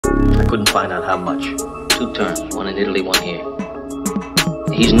couldn't find out how much. 2 terms, one in Italy, one here.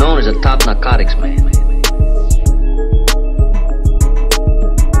 He's known as a top narcotics man.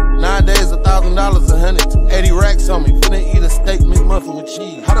 Nowadays, $1,000, 180 racks on me. Finna eat a steak McMuffin with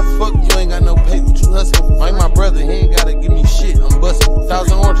cheese. How the fuck you ain't got no pay? What you hustling? Like my brother, he ain't gotta give me shit. I'm bustin'.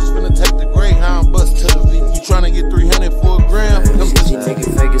 1,000 oranges, finna take the Greyhound bus to the V. You tryna get 300 for a gram? She make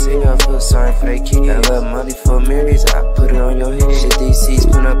it fake as hell, I feel sorry for that kid. Got a lot of money for mirrors, I put it on your head. Shit, these seats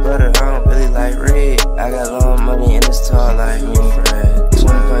put up butter, I don't really like red. I got long money and it's tall like me, Brad.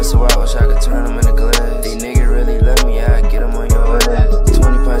 20 pints of wild, wish I could turn them into glass. These niggas really love me, I get them on your ass.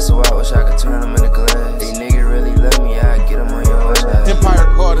 20 pints of wild, wish I could turn them into glass. These niggas really love me, I get them on your ass. Empire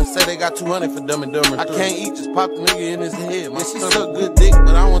called and say they got 200 for Dumb and Dumber. I can't eat, just pop the nigga in his head. Man, she suck good dick,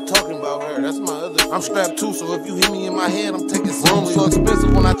 but I wasn't talking about her. That's my other. I'm strapped too, so if you hit me in my head, I'm taking some. Room's so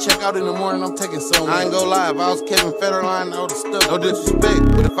expensive when I check out in the morning, I'm taking some. I ain't go lie, if I was Kevin Federline, I would've stuck. No disrespect,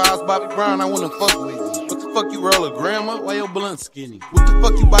 but if I was Bobby Brown, I wouldn't fuck with you. What the fuck you roll a grandma? Why your blunt skinny? What the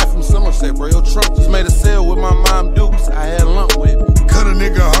fuck you buy from Somerset, bro? Your trunk just made a sale with my mom Dukes. I had a lump with me. Cut a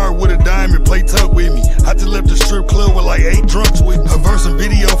nigga hard with a diamond, play tuck with me. I just left the strip club with like 8 drunks with me. A verse and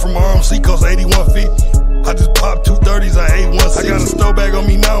video from RMC cost $81.50. I just popped 2 30s, I ate 1 6. I got a store bag on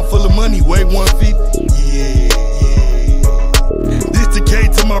me now full of money, weigh 150. Yeah. This the K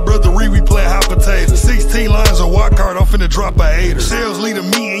to my brother we play hot potato. 16 lines of walk hard, I'm finna drop a 8er. Sales leader,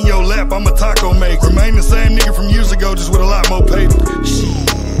 me in your lap, I'm a taco maker. Remain the same nigga from years ago, just with a lot more paper. Shit.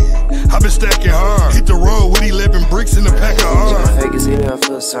 I been stacking hard. Hit the road with 11 bricks in the pack of hard. Fake as hell, I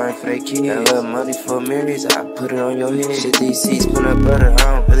feel sorry for that kid. Got a lot of money for mirrors, I put it on your head. Shit, these seats put up butter, I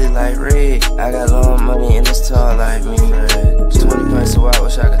don't really like red. I got long money and it's tall like me, Brad. 20 pints of wild,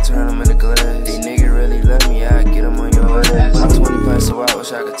 wish I could turn them into glass. These niggas really love me, I get them on your ass. 20 pints of wild,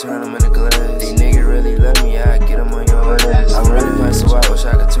 wish I could turn them into glass. These niggas really love me, I get them on your ass. I'm 20 pints of wild, wish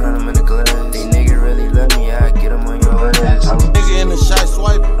I could turn them into glass. These niggas really love me, I get them on your ass. I'm a nigga in the shy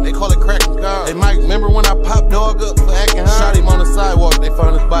swiping, they call it cracking car. Hey Mike, remember when I popped dog up for acting high? Shot him on the sidewalk, they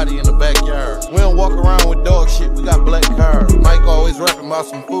found his body in the backyard. We don't walk around with dog shit, we got black cars. Mike always rapping about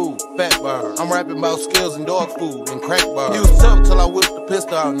some food, fat bar. I'm rapping about skills and dog food and crack bar. He was tough till I whipped the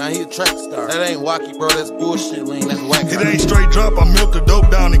pistol out, now he a track star. That ain't wacky, bro, that's bullshit, lean, that's whack. It ain't straight drop, I milk the dope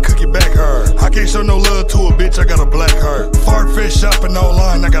down and cook it back hard. I can't show no love to a bitch, I got a black heart. Farfetch shopping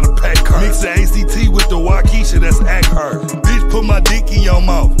online, I got a pack card. Mix the ACT with the Waukesha, that's act hard. Bitch, put my dick in your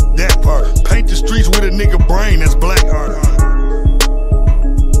mouth, that part. Paint the streets with a nigga brain, that's black art.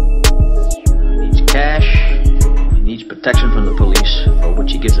 He needs cash, he needs protection from the police, for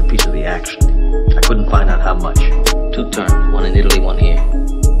which he gives a piece of the action. I couldn't find out how much. 2 terms, one in Italy, one here.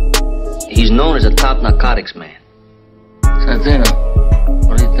 He's known as a top narcotics man. Santino,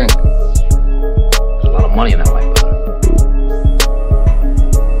 what do you think? There's a lot of money in that white powder.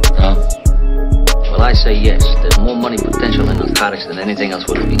 Huh? Well, I say yes. There's more money potential in narcotics than anything else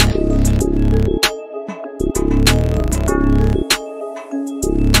would have been.